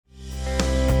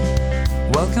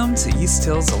Welcome to East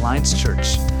Hills Alliance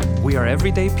Church. We are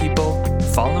everyday people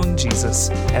following Jesus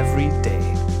every day.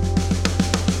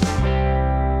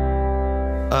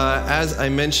 As I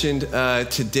mentioned,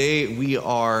 today we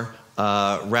are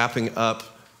wrapping up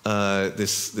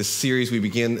this series we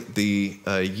began the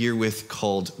year with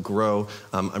called Grow.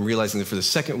 I'm realizing that for the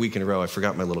second week in a row, I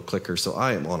forgot my little clicker, so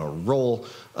I am on a roll.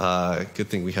 Good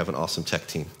thing we have an awesome tech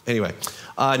team. Anyway,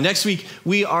 next week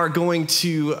we are going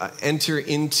to enter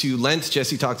into Lent.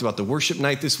 Jesse talked about the worship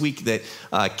night this week that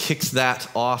kicks that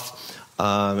off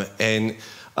and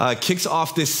kicks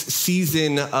off this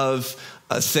season of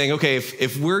saying, okay,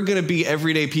 if we're going to be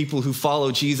everyday people who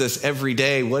follow Jesus every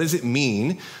day, what does it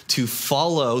mean to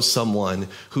follow someone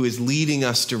who is leading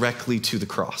us directly to the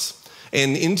cross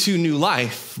and into new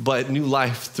life, but new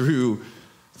life through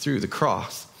the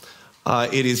cross?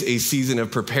 It is a season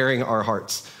of preparing our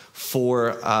hearts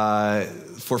for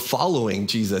following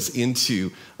Jesus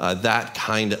into that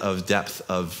kind of depth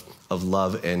of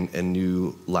love and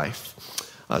new life.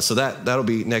 So that'll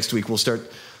be next week. We'll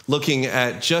start looking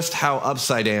at just how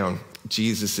upside down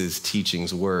Jesus'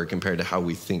 teachings were compared to how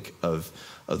we think of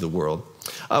the world.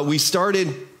 We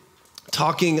started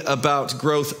talking about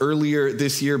growth earlier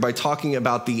this year by talking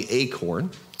about the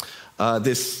acorn,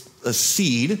 this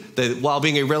seed that, while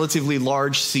being a relatively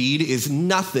large seed, is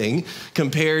nothing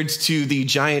compared to the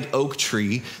giant oak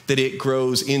tree that it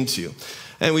grows into.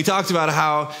 And we talked about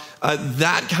how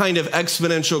that kind of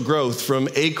exponential growth from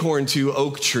acorn to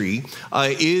oak tree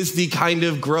is the kind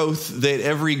of growth that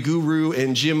every guru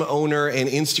and gym owner and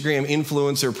Instagram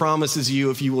influencer promises you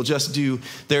if you will just do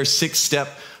their 6-step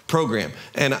program.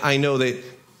 And I know that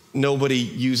nobody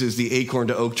uses the acorn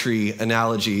to oak tree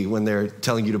analogy when they're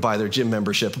telling you to buy their gym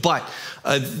membership. But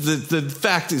the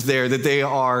fact is there that they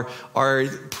are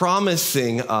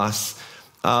promising us,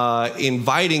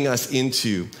 inviting us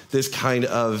into this kind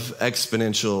of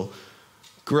exponential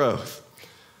growth.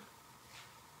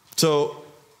 So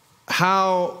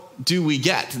how do we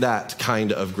get that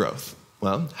kind of growth?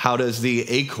 Well, how does the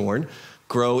acorn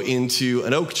grow into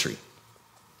an oak tree?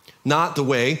 Not the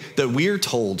way that we're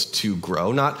told to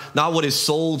grow, not what is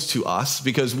sold to us,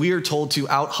 because we are told to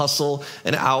out-hustle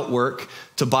and outwork,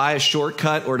 to buy a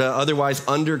shortcut or to otherwise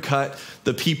undercut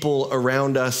the people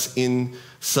around us in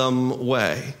some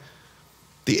way.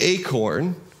 The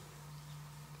acorn,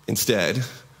 instead,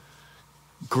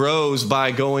 grows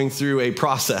by going through a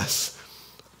process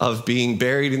of being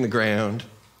buried in the ground,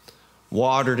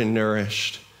 watered and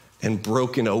nourished, and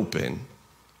broken open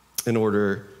in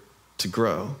order to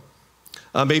grow.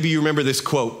 Maybe you remember this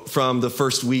quote from the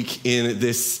first week in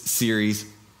this series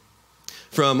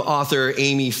from author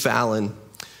Amy Fallon.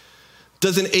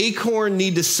 Does an acorn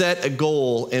need to set a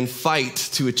goal and fight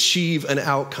to achieve an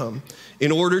outcome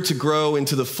in order to grow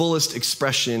into the fullest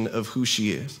expression of who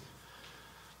she is?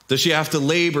 Does she have to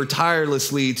labor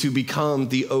tirelessly to become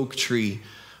the oak tree,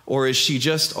 or is she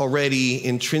just already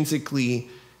intrinsically,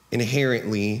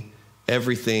 inherently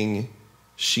everything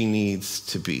she needs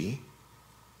to be?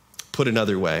 Put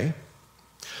another way,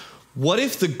 what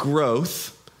if the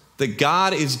growth that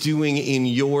God is doing in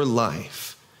your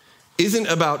life isn't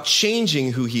about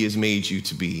changing who he has made you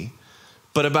to be,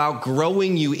 but about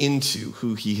growing you into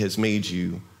who he has made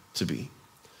you to be?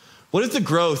 What if the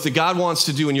growth that God wants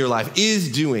to do in your life is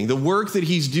doing, the work that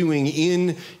he's doing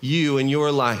in you and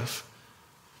your life,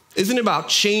 isn't about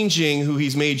changing who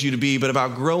he's made you to be, but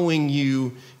about growing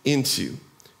you into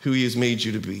who he has made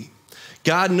you to be?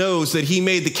 God knows that he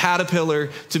made the caterpillar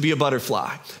to be a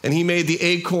butterfly, and he made the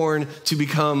acorn to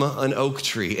become an oak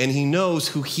tree, and he knows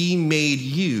who he made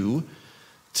you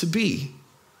to be.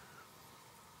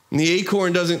 And the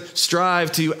acorn doesn't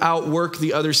strive to outwork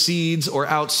the other seeds or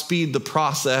outspeed the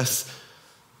process,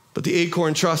 but the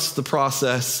acorn trusts the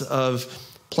process of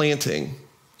planting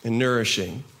and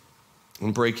nourishing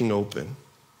and breaking open.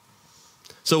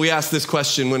 So we asked this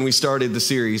question when we started the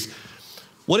series: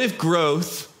 what if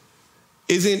growth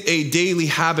isn't a daily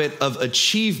habit of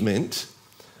achievement,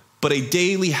 but a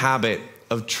daily habit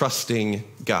of trusting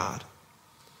God?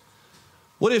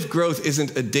 What if growth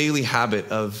isn't a daily habit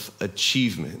of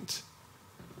achievement?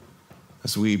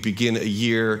 As we begin a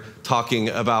year talking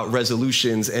about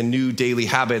resolutions and new daily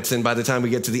habits, and by the time we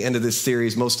get to the end of this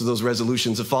series, most of those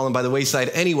resolutions have fallen by the wayside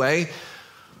anyway.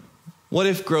 What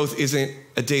if growth isn't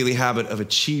a daily habit of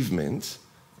achievement,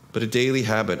 but a daily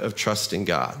habit of trusting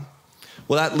God?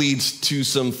 Well, that leads to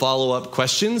some follow-up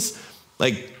questions,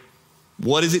 like,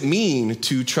 what does it mean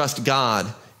to trust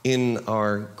God in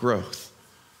our growth?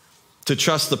 To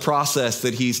trust the process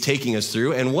that he's taking us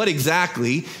through, and what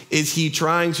exactly is he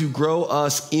trying to grow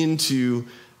us into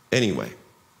anyway?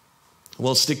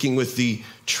 Well, sticking with the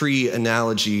tree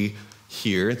analogy,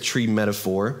 here, tree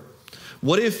metaphor.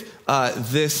 What if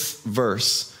this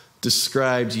verse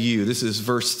described you? This is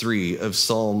verse 3 of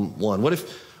Psalm 1.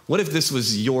 What if this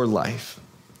was your life?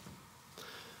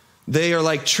 They are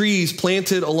like trees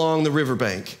planted along the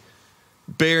riverbank,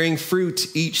 bearing fruit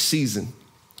each season.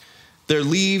 Their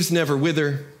leaves never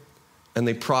wither, and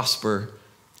they prosper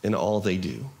in all they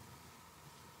do.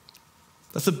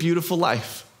 That's a beautiful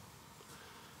life.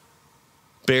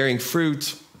 Bearing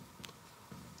fruit,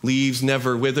 leaves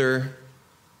never wither.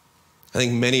 I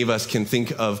think many of us can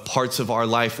think of parts of our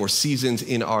life or seasons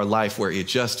in our life where it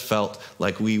just felt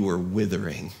like we were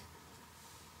withering.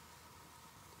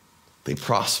 They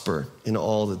prosper in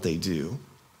all that they do.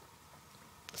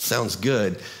 Sounds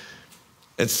good.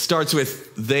 It starts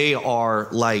with they are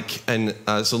like, and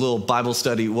it's a little Bible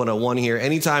study 101 here.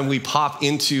 Anytime we pop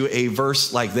into a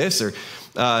verse like this, or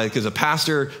because a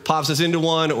pastor pops us into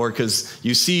one, or because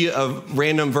you see a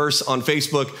random verse on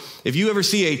Facebook, if you ever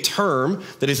see a term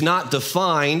that is not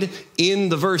defined in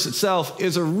the verse itself,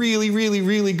 it's a really, really,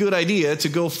 really good idea to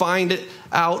go find it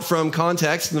out from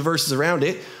context and the verses around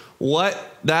it,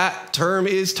 what that term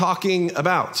is talking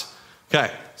about.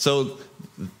 Okay, so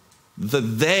the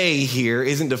they here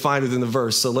isn't defined within the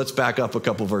verse, so let's back up a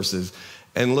couple verses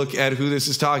and look at who this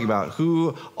is talking about.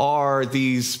 Who are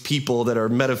these people that are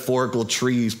metaphorical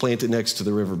trees planted next to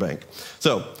the riverbank?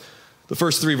 So, the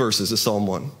first 3 verses of Psalm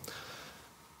 1.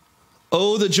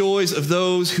 Oh, the joys of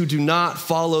those who do not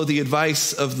follow the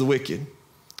advice of the wicked,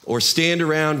 or stand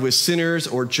around with sinners,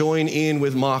 or join in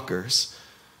with mockers.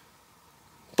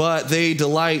 But they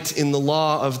delight in the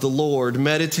law of the Lord,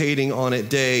 meditating on it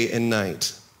day and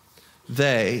night.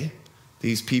 They,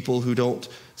 these people who don't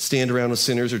stand around with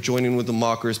sinners or join in with the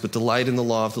mockers, but delight in the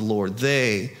law of the Lord,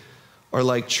 they are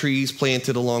like trees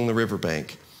planted along the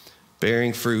riverbank,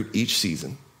 bearing fruit each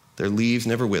season. Their leaves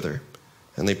never wither,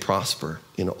 and they prosper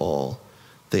in all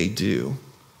they do.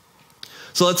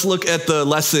 So let's look at the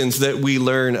lessons that we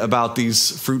learn about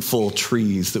these fruitful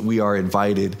trees that we are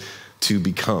invited to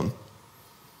become.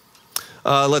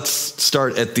 Let's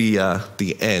start at the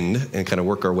end and kind of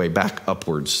work our way back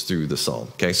upwards through the psalm.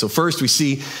 Okay, so first we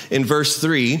see in verse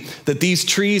 3 that these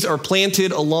trees are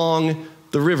planted along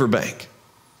the riverbank.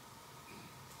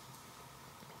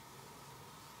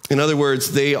 In other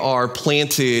words, they are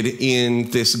planted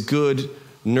in this good,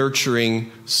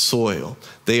 nurturing soil.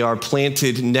 They are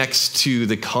planted next to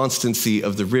the constancy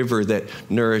of the river that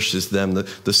nourishes them.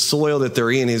 The soil that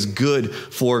they're in is good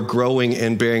for growing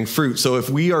and bearing fruit. So if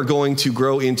we are going to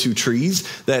grow into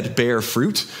trees that bear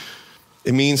fruit,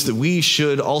 it means that we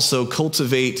should also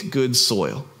cultivate good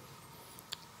soil.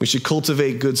 We should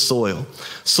cultivate good soil.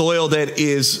 Soil that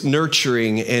is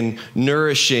nurturing and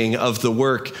nourishing of the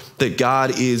work that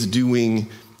God is doing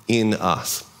in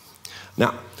us.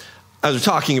 Now, as we're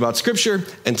talking about scripture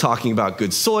and talking about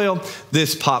good soil,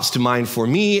 this pops to mind for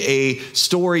me a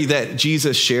story that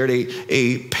Jesus shared,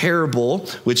 a parable,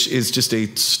 which is just a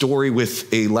story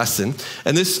with a lesson.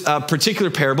 And this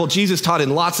particular parable, Jesus taught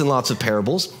in lots and lots of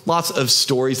parables, lots of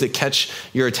stories that catch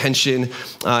your attention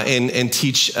and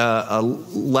teach a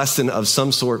lesson of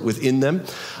some sort within them.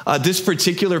 This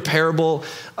particular parable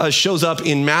shows up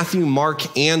in Matthew,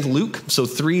 Mark, and Luke, so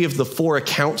 3 of the 4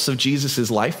 accounts of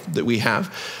Jesus' life that we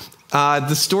have.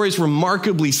 The story is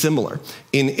remarkably similar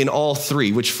in all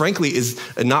 3, which frankly is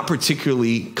not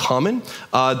particularly common.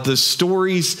 The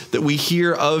stories that we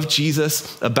hear of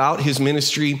Jesus about his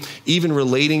ministry, even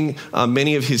relating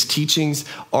many of his teachings,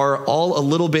 are all a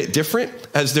little bit different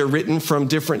as they're written from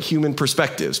different human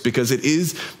perspectives, because it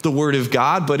is the word of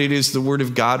God, but it is the word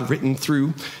of God written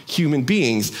through human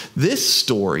beings. This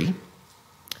story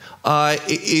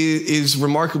is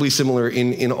remarkably similar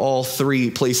in all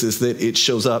 3 places that it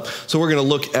shows up. So we're going to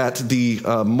look at the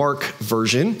Mark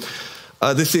version.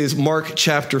 This is Mark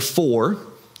chapter 4,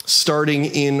 starting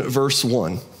in verse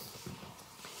 1.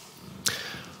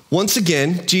 Once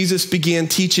again, Jesus began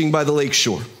teaching by the lake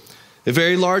shore. A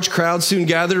very large crowd soon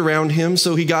gathered around him,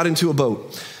 so he got into a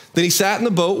boat. Then he sat in the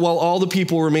boat while all the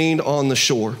people remained on the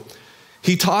shore.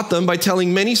 He taught them by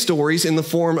telling many stories in the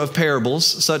form of parables,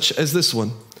 such as this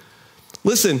one.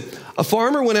 Listen, a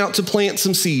farmer went out to plant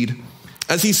some seed.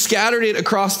 As he scattered it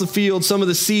across the field, some of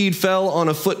the seed fell on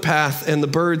a footpath and the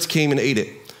birds came and ate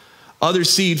it. Other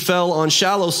seed fell on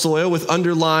shallow soil with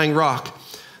underlying rock.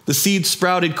 The seed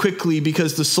sprouted quickly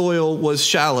because the soil was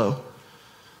shallow.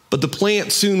 But the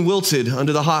plant soon wilted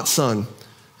under the hot sun,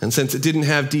 and since it didn't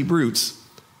have deep roots,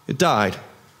 it died.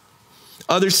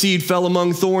 Other seed fell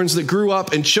among thorns that grew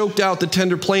up and choked out the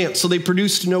tender plant, so they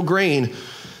produced no grain.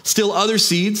 Still other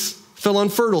seeds fell on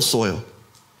fertile soil,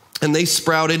 and they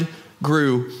sprouted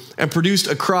grew and produced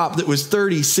a crop that was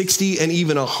 30, 60, and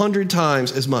even 100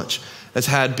 times as much as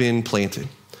had been planted.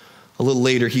 A little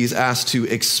later, he's asked to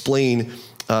explain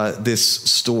this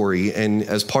story, and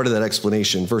as part of that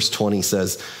explanation, verse 20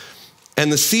 says,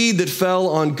 "And the seed that fell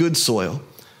on good soil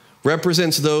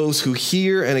represents those who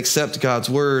hear and accept God's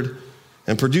word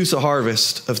and produce a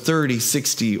harvest of 30,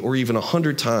 60, or even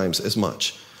 100 times as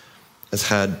much as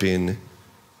had been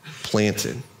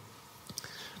planted."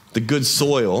 The good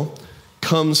soil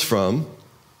comes from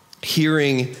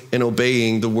hearing and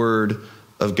obeying the word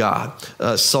of God.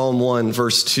 Psalm 1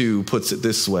 verse 2 puts it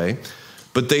this way: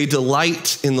 "But they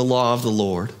delight in the law of the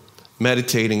Lord,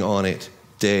 meditating on it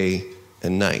day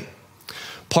and night."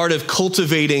 Part of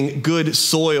cultivating good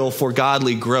soil for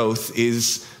godly growth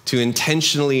is to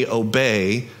intentionally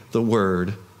obey the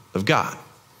word of God.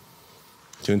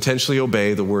 To intentionally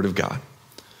obey the word of God.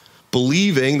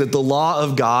 Believing that the law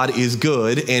of God is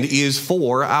good and is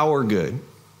for our good.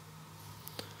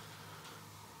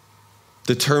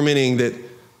 Determining that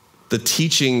the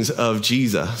teachings of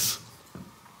Jesus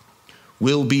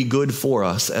will be good for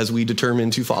us as we determine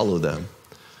to follow them.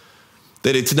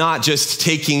 That it's not just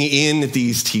taking in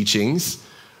these teachings,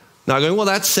 not going, well,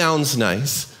 that sounds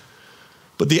nice,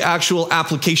 but the actual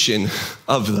application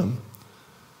of them.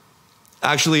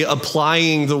 Actually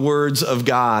applying the words of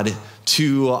God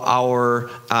to our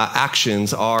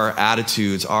actions, our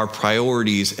attitudes, our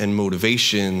priorities and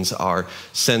motivations, our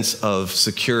sense of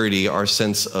security, our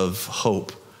sense of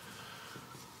hope.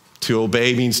 To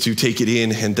obey means to take it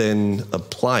in and then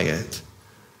apply it.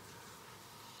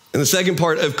 And the second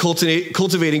part of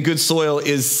cultivating good soil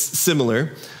is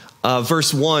similar.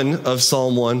 Verse 1 of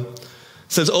Psalm 1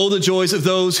 says, "Oh, the joys of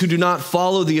those who do not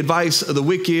follow the advice of the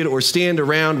wicked or stand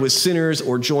around with sinners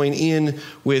or join in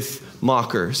with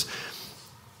mockers."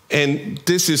 And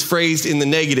this is phrased in the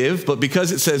negative, but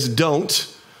because it says don't,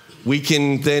 we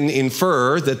can then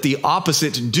infer that the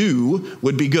opposite do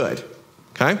would be good,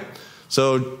 okay?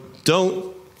 So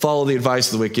don't follow the advice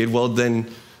of the wicked. Well, then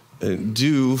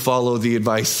do follow the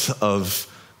advice of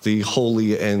the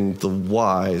holy and the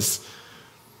wise.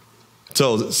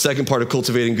 So the second part of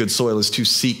cultivating good soil is to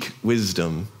seek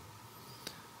wisdom.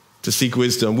 To seek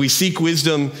wisdom. We seek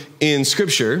wisdom in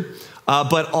Scripture,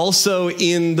 but also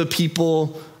in the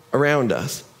people around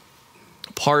us.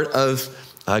 Part of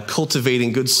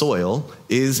cultivating good soil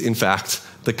is, in fact,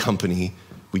 the company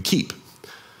we keep.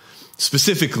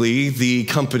 Specifically, the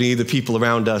company, the people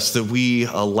around us that we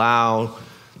allow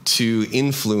to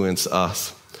influence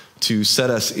us, to set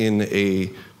us in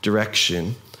a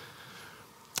direction.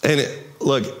 And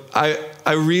look,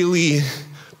 I really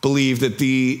believe that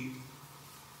the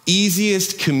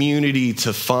easiest community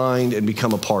to find and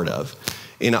become a part of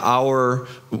in our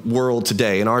world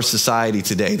today, in our society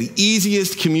today, the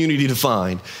easiest community to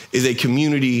find is a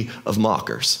community of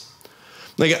mockers.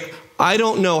 Like, I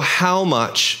don't know how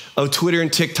much of Twitter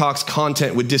and TikTok's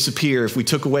content would disappear if we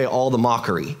took away all the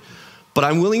mockery, but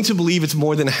I'm willing to believe it's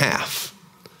more than half.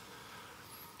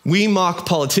 We mock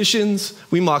politicians,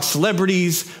 we mock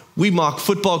celebrities, we mock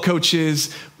football coaches,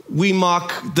 we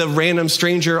mock the random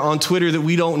stranger on Twitter that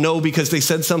we don't know because they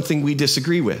said something we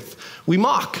disagree with. We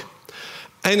mock.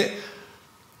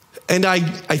 And I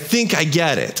think I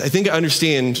get it. I think I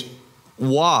understand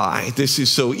why this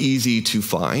is so easy to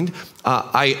find.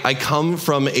 I come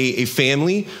from a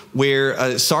family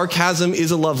where sarcasm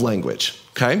is a love language,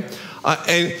 okay?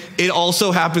 And it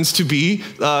also happens to be,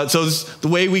 so the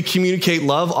way we communicate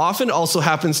love often also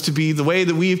happens to be the way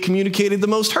that we have communicated the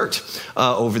most hurt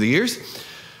over the years.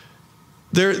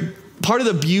 Part of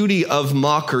the beauty of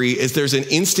mockery is there's an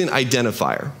instant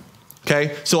identifier.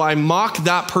 Okay, so I mock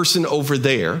that person over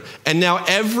there, and now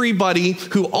everybody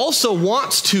who also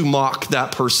wants to mock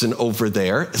that person over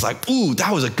there is like, ooh,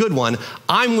 that was a good one.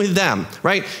 I'm with them,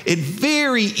 right? It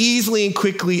very easily and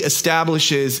quickly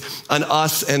establishes an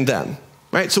us and them,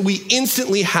 right? So we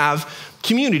instantly have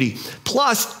community.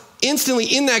 Plus, instantly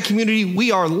in that community,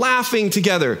 we are laughing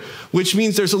together, which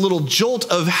means there's a little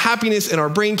jolt of happiness in our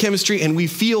brain chemistry, and we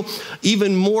feel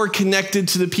even more connected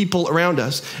to the people around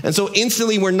us. And so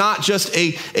instantly, we're not just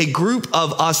a group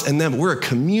of us and them, we're a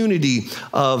community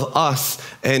of us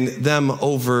and them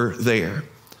over there.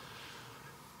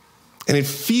 And it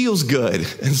feels good,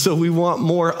 and so we want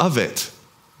more of it.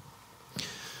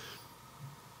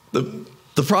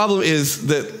 The problem is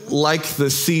that, like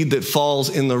the seed that falls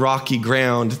in the rocky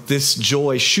ground, this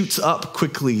joy shoots up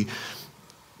quickly,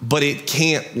 but it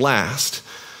can't last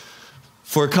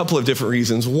for a couple of different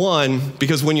reasons. One,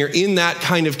 because when you're in that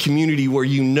kind of community where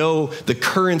you know the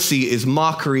currency is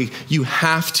mockery, you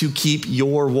have to keep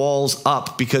your walls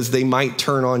up because they might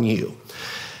turn on you.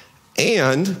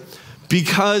 And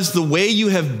because the way you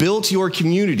have built your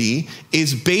community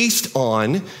is based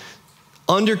on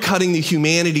undercutting the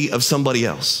humanity of somebody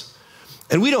else.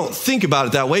 And we don't think about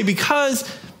it that way because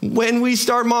when we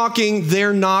start mocking,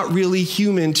 they're not really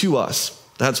human to us.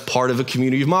 That's part of a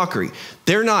community of mockery.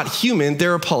 They're not human,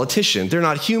 they're a politician. They're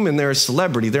not human, they're a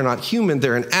celebrity. They're not human,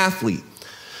 they're an athlete.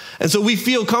 And so we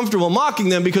feel comfortable mocking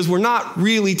them because we're not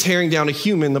really tearing down a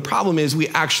human. The problem is we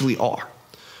actually are.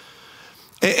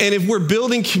 And if we're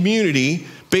building community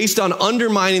based on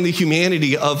undermining the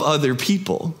humanity of other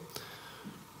people,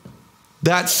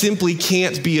 that simply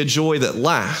can't be a joy that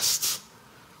lasts.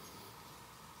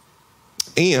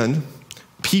 And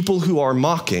people who are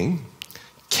mocking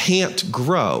can't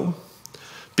grow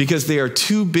because they are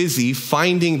too busy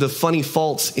finding the funny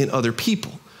faults in other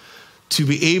people to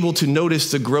be able to notice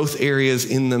the growth areas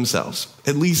in themselves,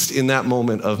 at least in that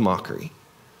moment of mockery.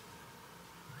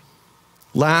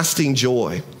 Lasting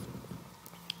joy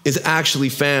is actually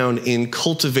found in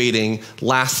cultivating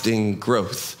lasting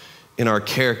growth in our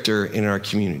character, in our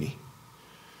community.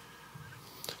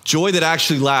 Joy that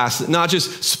actually lasts, that not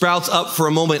just sprouts up for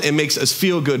a moment and makes us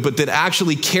feel good, but that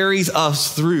actually carries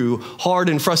us through hard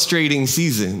and frustrating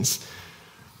seasons.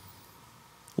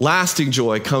 Lasting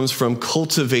joy comes from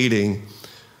cultivating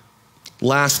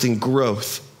lasting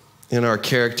growth in our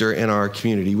character and our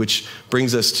community, which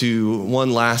brings us to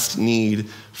one last need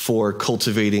for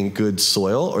cultivating good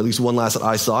soil, or at least one last that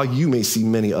I saw. You may see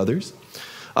many others.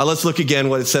 Let's look again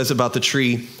what it says about the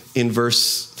tree in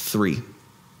verse 3.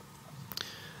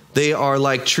 They are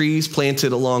like trees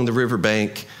planted along the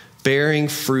riverbank, bearing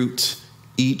fruit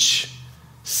each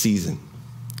season.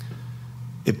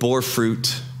 It bore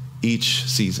fruit each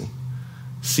season,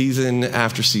 season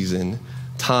after season,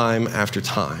 time after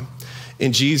time.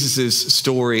 In Jesus'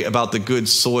 story about the good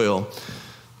soil,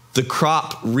 the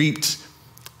crop reaped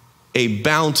a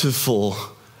bountiful,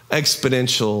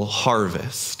 exponential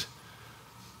harvest.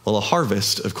 Well, a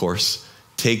harvest, of course,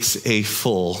 takes a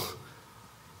full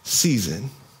season.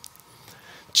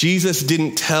 Jesus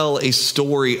didn't tell a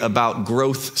story about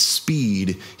growth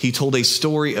speed. He told a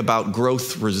story about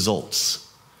growth results.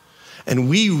 And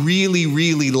we really,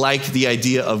 really like the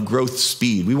idea of growth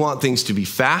speed. We want things to be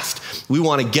fast. We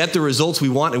want to get the results we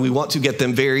want, and we want to get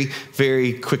them very,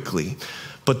 very quickly.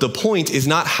 But the point is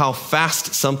not how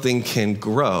fast something can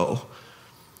grow.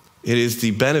 It is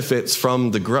the benefits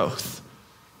from the growth.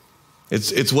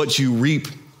 It's what you reap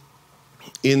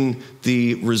in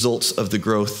the results of the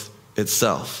growth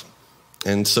itself.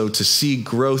 And so to see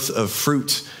growth of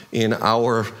fruit in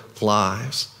our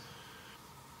lives,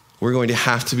 we're going to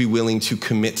have to be willing to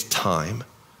commit time.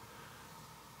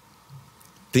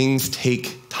 Things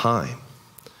take time.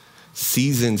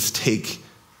 Seasons take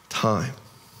time.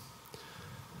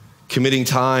 Committing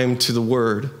time to the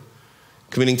word,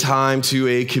 committing time to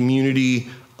a community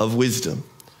of wisdom,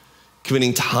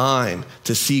 committing time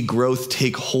to see growth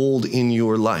take hold in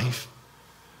your life.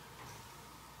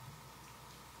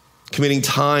 Committing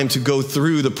time to go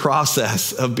through the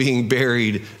process of being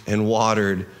buried and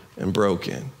watered and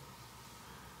broken.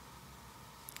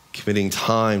 Committing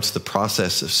time to the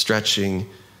process of stretching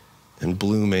and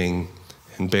blooming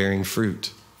and bearing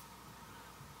fruit.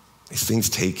 These things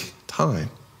take time.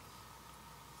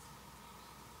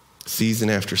 Season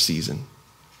after season.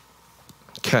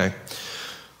 Okay.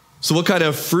 So what kind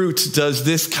of fruit does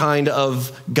this kind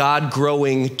of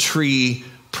God-growing tree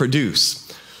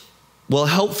produce? Well,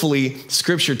 helpfully,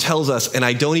 Scripture tells us, and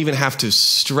I don't even have to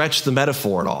stretch the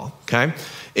metaphor at all, okay?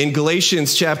 In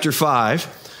Galatians chapter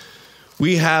 5,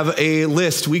 we have a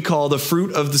list we call the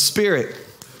fruit of the Spirit,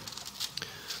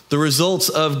 the results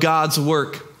of God's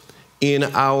work in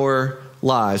our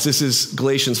lives. This is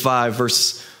Galatians 5,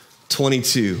 verse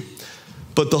 22.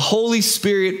 But the Holy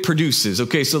Spirit produces,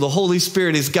 okay, so the Holy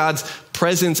Spirit is God's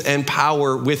presence and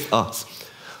power with us.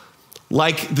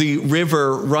 Like the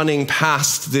river running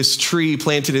past this tree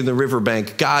planted in the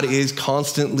riverbank, God is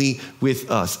constantly with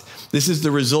us. This is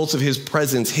the results of his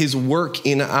presence, his work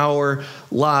in our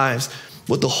lives.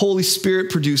 What the Holy Spirit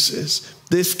produces,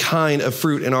 this kind of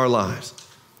fruit in our lives.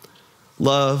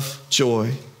 Love,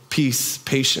 joy, peace,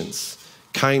 patience,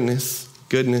 kindness,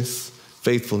 goodness,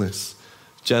 faithfulness,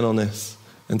 gentleness,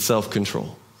 and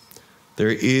self-control. There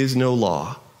is no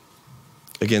law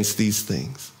against these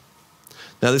things.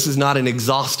 Now, this is not an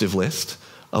exhaustive list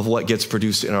of what gets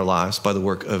produced in our lives by the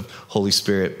work of Holy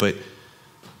Spirit, but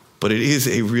it is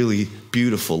a really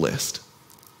beautiful list.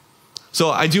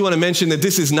 So I do want to mention that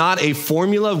this is not a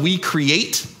formula we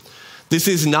create. This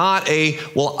is not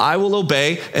I will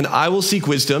obey and I will seek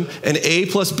wisdom, and A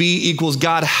plus B equals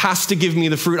God has to give me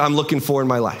the fruit I'm looking for in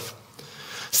my life.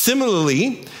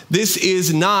 Similarly, this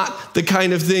is not the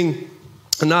kind of thing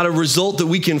not a result that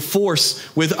we can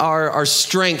force with our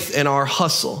strength and our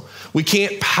hustle. We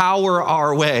can't power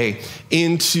our way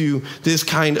into this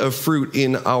kind of fruit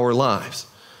in our lives.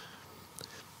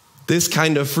 This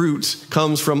kind of fruit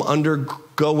comes from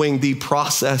undergoing the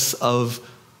process of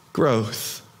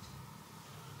growth.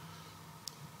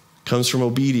 It comes from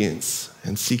obedience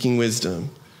and seeking wisdom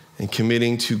and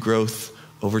committing to growth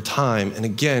over time. And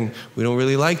again, we don't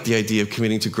really like the idea of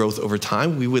committing to growth over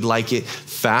time. We would like it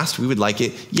fast. We would like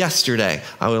it yesterday.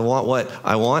 I would want what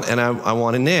I want, and I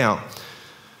want it now.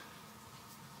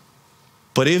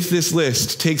 But if this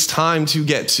list takes time to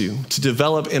get to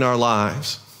develop in our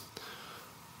lives,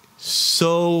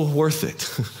 so worth it.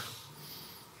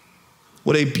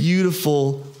 What a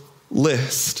beautiful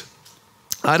list.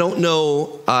 I don't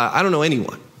know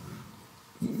anyone,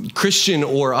 Christian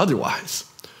or otherwise,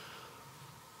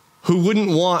 who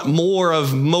wouldn't want more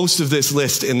of most of this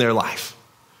list in their life,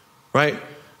 right?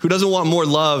 Who doesn't want more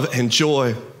love and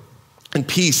joy and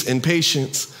peace and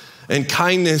patience and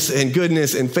kindness and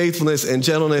goodness and faithfulness and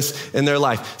gentleness in their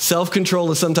life.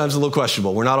 Self-control is sometimes a little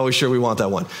questionable. We're not always sure we want that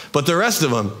one. But the rest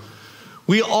of them,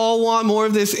 we all want more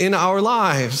of this in our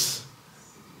lives.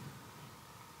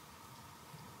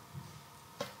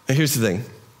 And here's the thing.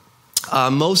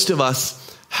 Most of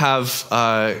us have,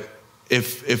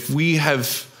 if we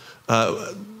have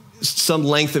some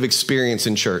length of experience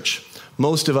in church,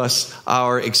 most of us,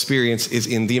 our experience is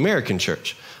in the American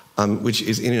church, which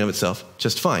is in and of itself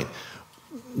just fine.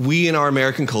 We in our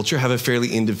American culture have a fairly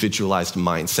individualized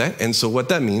mindset. And so what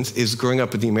that means is growing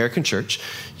up in the American church,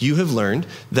 you have learned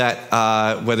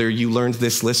that whether you learned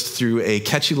this list through a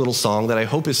catchy little song that I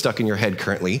hope is stuck in your head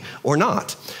currently or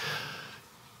not,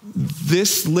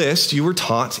 this list you were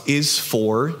taught is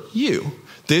for you.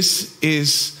 This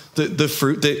is the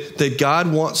fruit that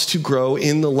God wants to grow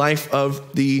in the life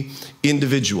of the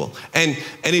individual. And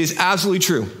it is absolutely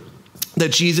true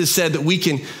that Jesus said that we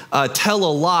can tell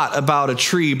a lot about a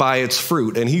tree by its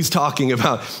fruit. And he's talking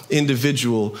about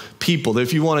individual people. That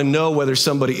if you want to know whether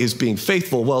somebody is being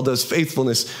faithful, well, does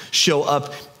faithfulness show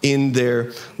up in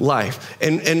their life?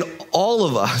 And all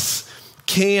of us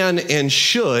can and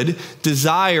should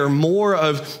desire more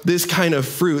of this kind of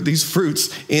fruit, these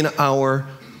fruits in our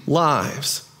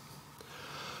lives.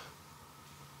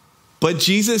 But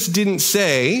Jesus didn't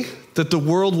say that the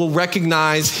world will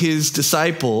recognize his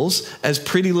disciples as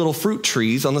pretty little fruit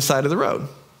trees on the side of the road.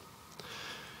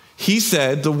 He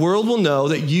said, the world will know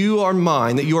that you are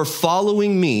mine, that you are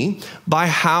following me by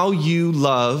how you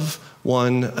love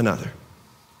one another.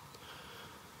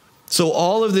 So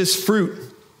all of this fruit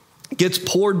gets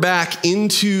poured back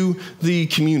into the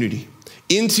community,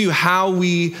 into how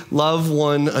we love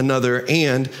one another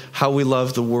and how we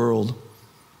love the world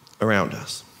around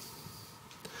us.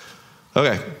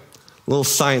 Okay, a little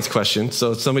science question.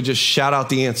 So somebody just shout out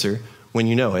the answer when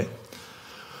you know it.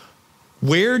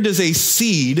 Where does a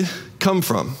seed come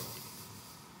from?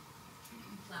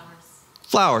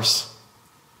 Flowers.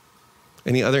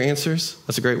 Any other answers?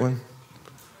 That's a great one.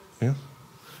 Yeah.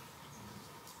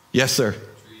 Yes, sir.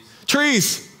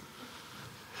 Trees.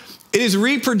 It is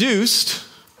reproduced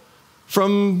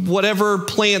from whatever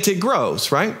plant it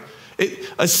grows, right?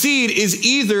 A seed is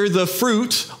either the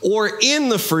fruit or in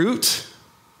the fruit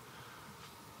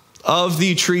of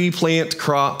the tree, plant,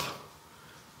 crop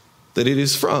that it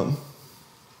is from.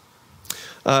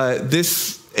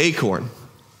 This acorn,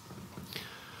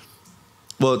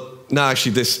 well, not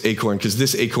actually this acorn, because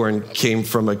this acorn came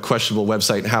from a questionable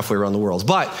website halfway around the world,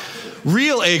 but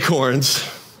real acorns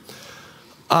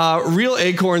are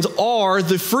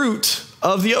the fruit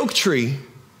of the oak tree.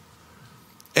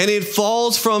 And it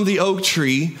falls from the oak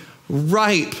tree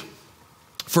ripe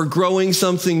for growing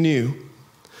something new.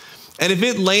 And if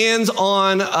it lands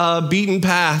on a beaten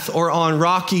path or on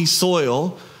rocky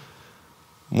soil,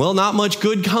 well, not much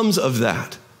good comes of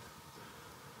that.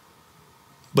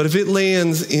 But if it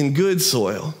lands in good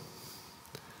soil,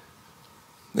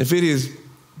 if it is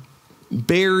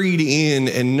buried in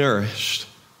and nourished,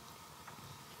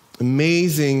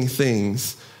 amazing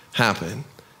things happen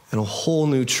and a whole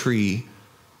new tree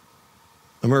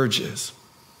emerges.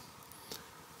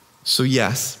 So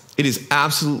yes, it is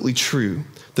absolutely true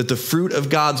that the fruit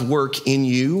of God's work in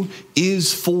you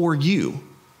is for you.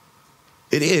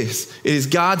 It is. It is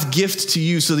God's gift to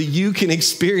you so that you can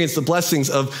experience the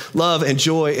blessings of love and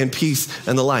joy and peace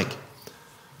and the like.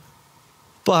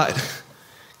 But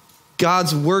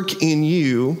God's work in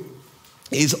you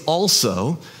is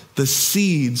also the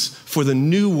seeds for the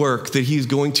new work that he's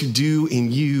going to do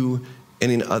in you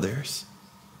and in others.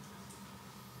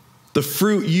 The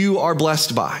fruit you are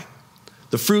blessed by,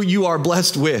 the fruit you are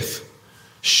blessed with,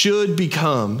 should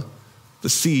become the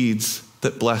seeds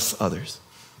that bless others.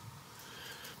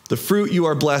 The fruit you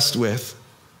are blessed with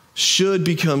should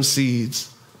become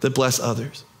seeds that bless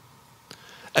others.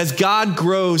 As God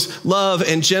grows love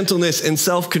and gentleness and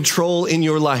self-control in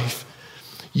your life,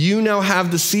 you now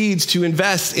have the seeds to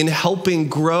invest in helping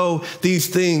grow these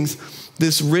things,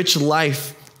 this rich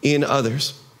life in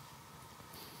others.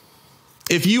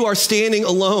 If you are standing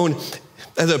alone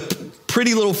as a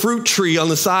pretty little fruit tree on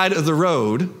the side of the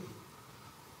road,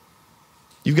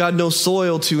 you've got no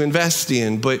soil to invest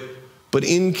in, but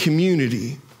in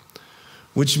community,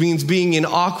 which means being in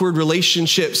awkward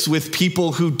relationships with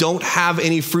people who don't have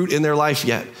any fruit in their life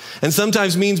yet. And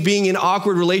sometimes means being in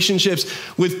awkward relationships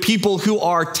with people who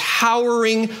are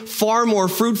towering, far more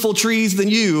fruitful trees than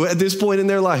you at this point in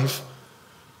their life.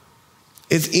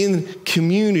 It's in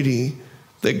community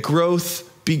that growth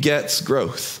begets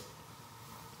growth.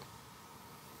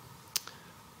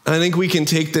 And I think we can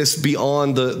take this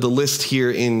beyond the list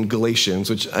here in Galatians,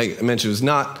 which I mentioned was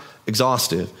not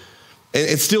exhaustive, and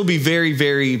it'd still be very,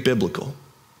 very biblical.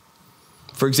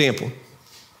 For example,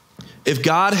 if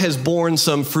God has borne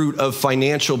some fruit of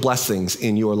financial blessings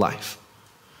in your life,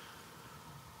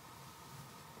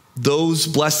 those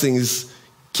blessings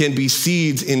can be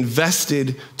seeds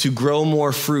invested to grow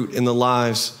more fruit in the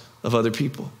lives of other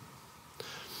people.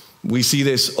 We see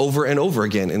this over and over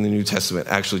again in the New Testament,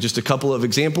 actually. Just a couple of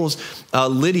examples.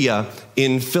 Lydia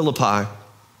in Philippi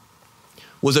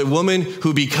was a woman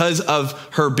who, because of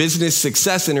her business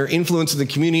success and her influence in the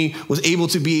community, was able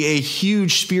to be a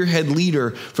huge spearhead leader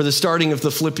for the starting of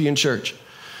the Philippian church.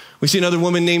 We see another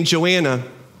woman named Joanna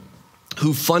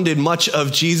who funded much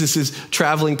of Jesus'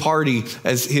 traveling party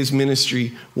as his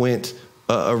ministry went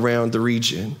around the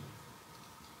region.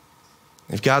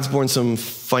 If God's borne some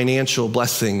financial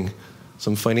blessing,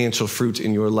 some financial fruit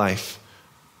in your life,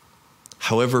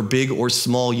 however big or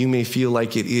small you may feel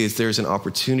like it is, there's an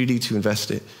opportunity to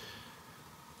invest it,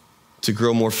 to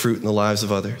grow more fruit in the lives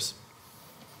of others.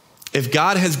 If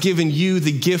God has given you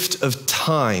the gift of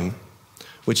time,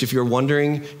 which if you're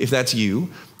wondering if that's you,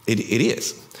 it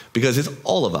is, because it's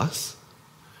all of us,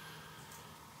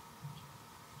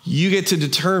 you get to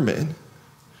determine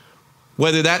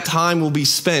whether that time will be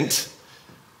spent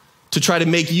to try to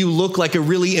make you look like a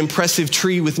really impressive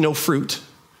tree with no fruit,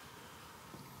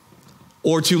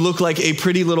 or to look like a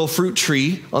pretty little fruit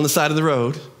tree on the side of the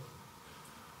road,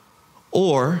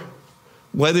 or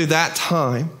whether that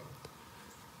time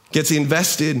gets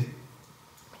invested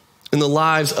in the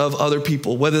lives of other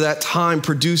people, whether that time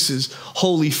produces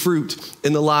holy fruit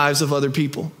in the lives of other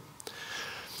people.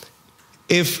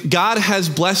 If God has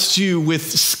blessed you with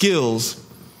skills,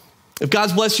 if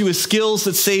God's blessed you with skills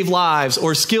that save lives,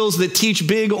 or skills that teach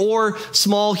big or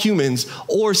small humans,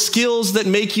 or skills that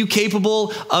make you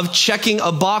capable of checking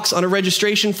a box on a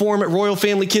registration form at Royal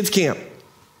Family Kids Camp,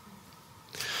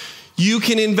 you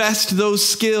can invest those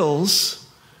skills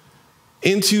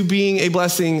into being a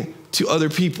blessing to other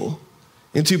people,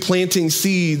 into planting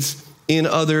seeds in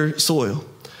other soil.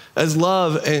 As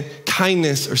love and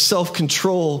kindness or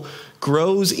self-control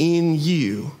grows in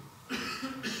you,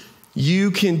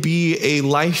 you can be a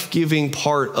life-giving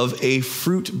part of a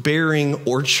fruit-bearing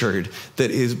orchard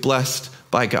that is blessed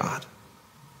by God.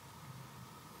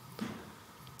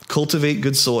 Cultivate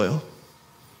good soil,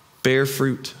 bear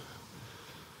fruit,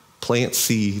 plant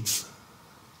seeds.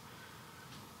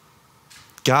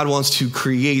 God wants to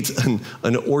create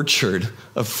an orchard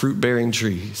of fruit-bearing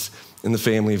trees in the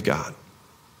family of God.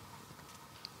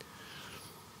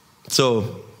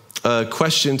 So, a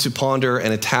question to ponder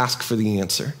and a task for the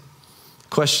answer.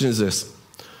 Question is this: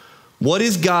 what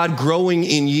is God growing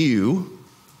in you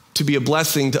to be a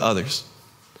blessing to others?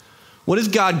 What is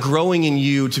God growing in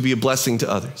you to be a blessing to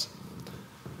others?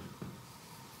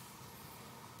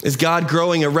 Is God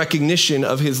growing a recognition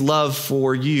of his love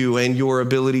for you and your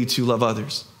ability to love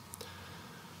others?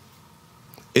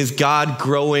 Is God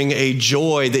growing a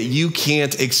joy that you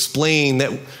can't explain,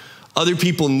 that other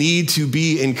people need to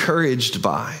be encouraged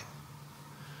by?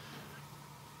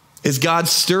 Is God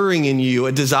stirring in you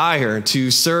a desire to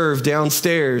serve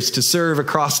downstairs, to serve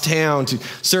across town, to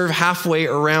serve halfway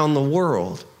around the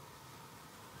world?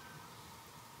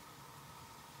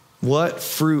 What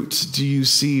fruit do you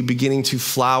see beginning to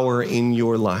flower in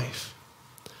your life?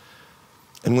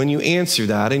 And when you answer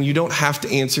that, and you don't have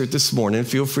to answer it this morning,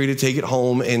 feel free to take it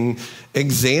home and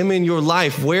examine your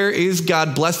life. Where is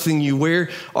God blessing you? Where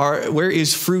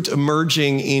is fruit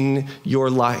emerging in your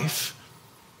life?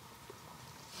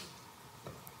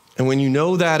 And when you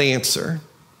know that answer,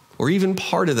 or even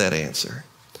part of that answer,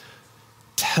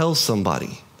 tell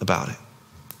somebody about it.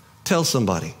 Tell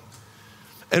somebody.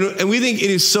 And we think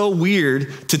it is so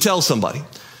weird to tell somebody.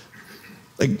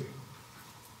 Like,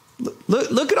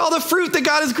 Look at all the fruit that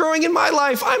God is growing in my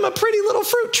life. I'm a pretty little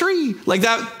fruit tree. Like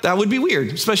that would be weird,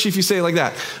 especially if you say it like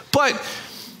that. But,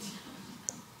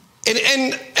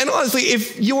 and honestly,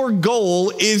 if your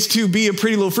goal is to be a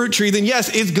pretty little fruit tree, then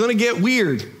yes, it's going to get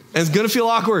weird and it's going to feel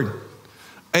awkward.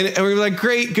 And we're like,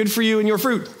 great, good for you and your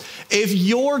fruit. If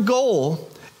your goal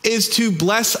is to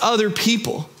bless other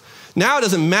people, now it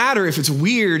doesn't matter if it's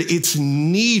weird, it's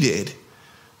needed.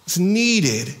 It's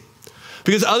needed.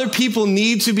 Because other people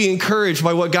need to be encouraged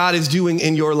by what God is doing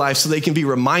in your life so they can be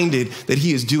reminded that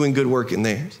he is doing good work in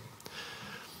theirs.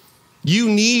 You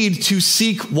need to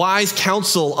seek wise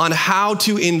counsel on how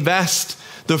to invest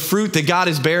the fruit that God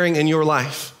is bearing in your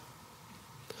life.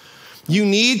 You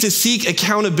need to seek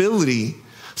accountability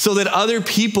so that other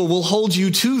people will hold you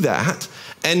to that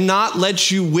and not let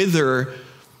you wither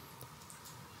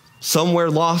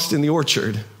somewhere lost in the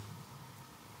orchard.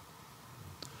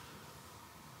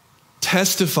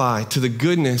 Testify to the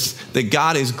goodness that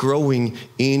God is growing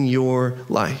in your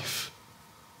life.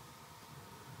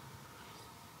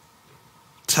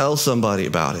 Tell somebody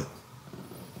about it.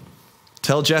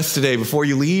 Tell Jess today before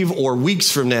you leave or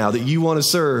weeks from now that you want to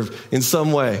serve in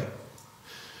some way.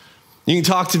 You can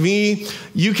talk to me.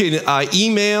 You can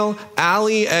email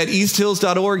Allie at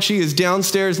easthills.org. She is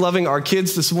downstairs loving our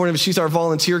kids this morning. She's our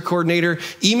volunteer coordinator.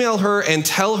 Email her and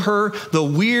tell her the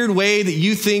weird way that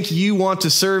you think you want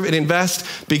to serve and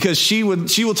invest, because she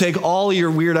will take all your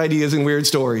weird ideas and weird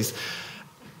stories.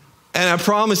 And I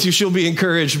promise you she'll be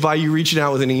encouraged by you reaching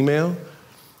out with an email.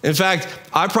 In fact,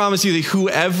 I promise you that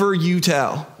whoever you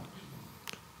tell,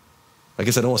 I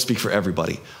guess I don't want to speak for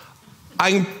everybody,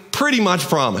 I pretty much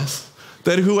promise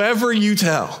that whoever you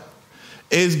tell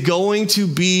is going to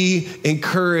be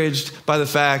encouraged by the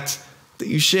fact that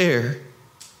you share.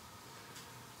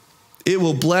 It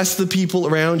will bless the people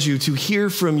around you to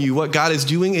hear from you what God is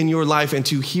doing in your life and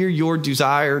to hear your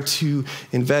desire to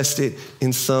invest it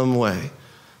in some way.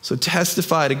 So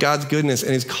testify to God's goodness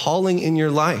and his calling in your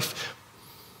life.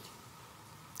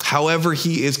 However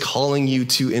he is calling you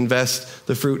to invest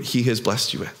the fruit he has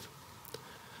blessed you with.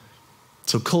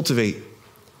 So cultivate,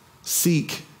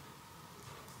 seek,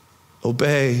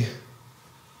 obey,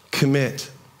 commit.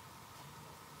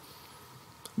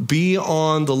 Be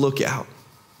on the lookout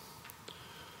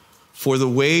for the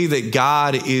way that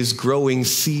God is growing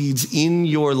seeds in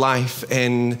your life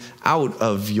and out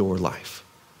of your life.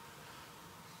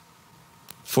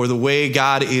 For the way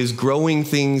God is growing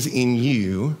things in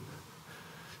you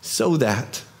so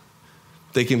that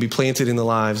they can be planted in the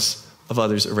lives of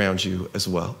others around you as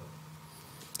well.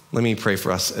 Let me pray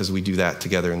for us as we do that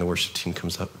together and the worship team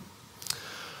comes up.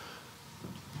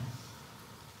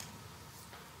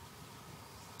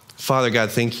 Father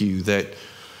God, thank you that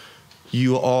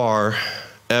you are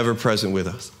ever present with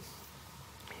us.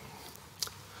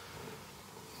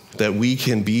 That we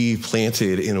can be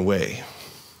planted in a way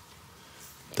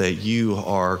that you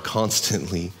are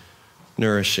constantly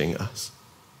nourishing us.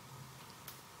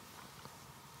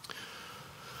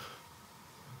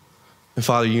 And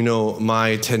Father, you know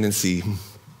my tendency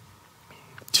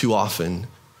too often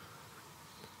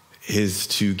is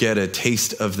to get a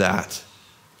taste of that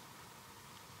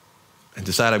and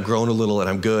decide I've grown a little and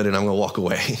I'm good and I'm going to walk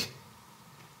away.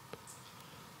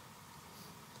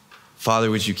 Father,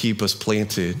 would you keep us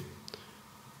planted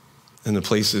in the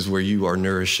places where you are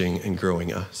nourishing and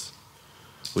growing us?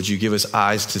 Would you give us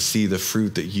eyes to see the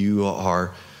fruit that you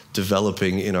are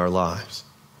developing in our lives?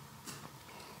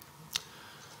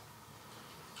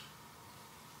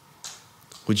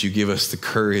 Would you give us the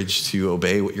courage to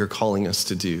obey what you're calling us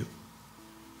to do?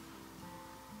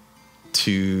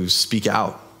 To speak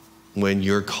out when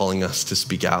you're calling us to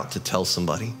speak out, to tell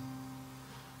somebody?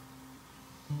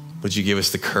 Would you give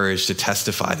us the courage to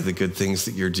testify to the good things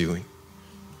that you're doing?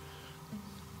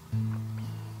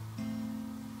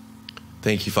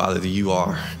 Thank you, Father, that you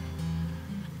are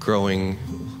growing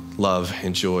love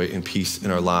and joy and peace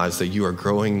in our lives, that you are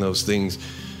growing those things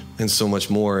and so much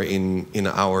more in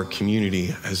our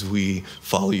community as we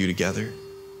follow you together.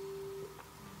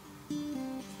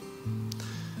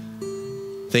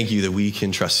 Thank you that we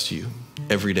can trust you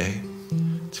every day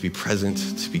to be present,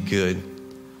 to be good,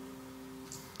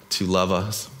 to love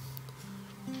us,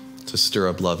 to stir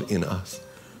up love in us.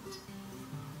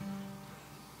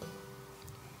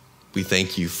 We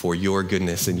thank you for your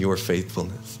goodness and your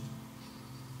faithfulness.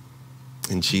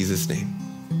 In Jesus' name,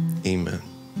 amen.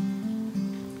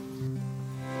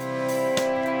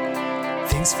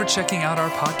 Thanks for checking out our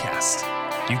podcast.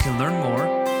 You can learn more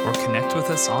or connect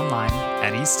with us online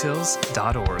at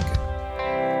easthills.org.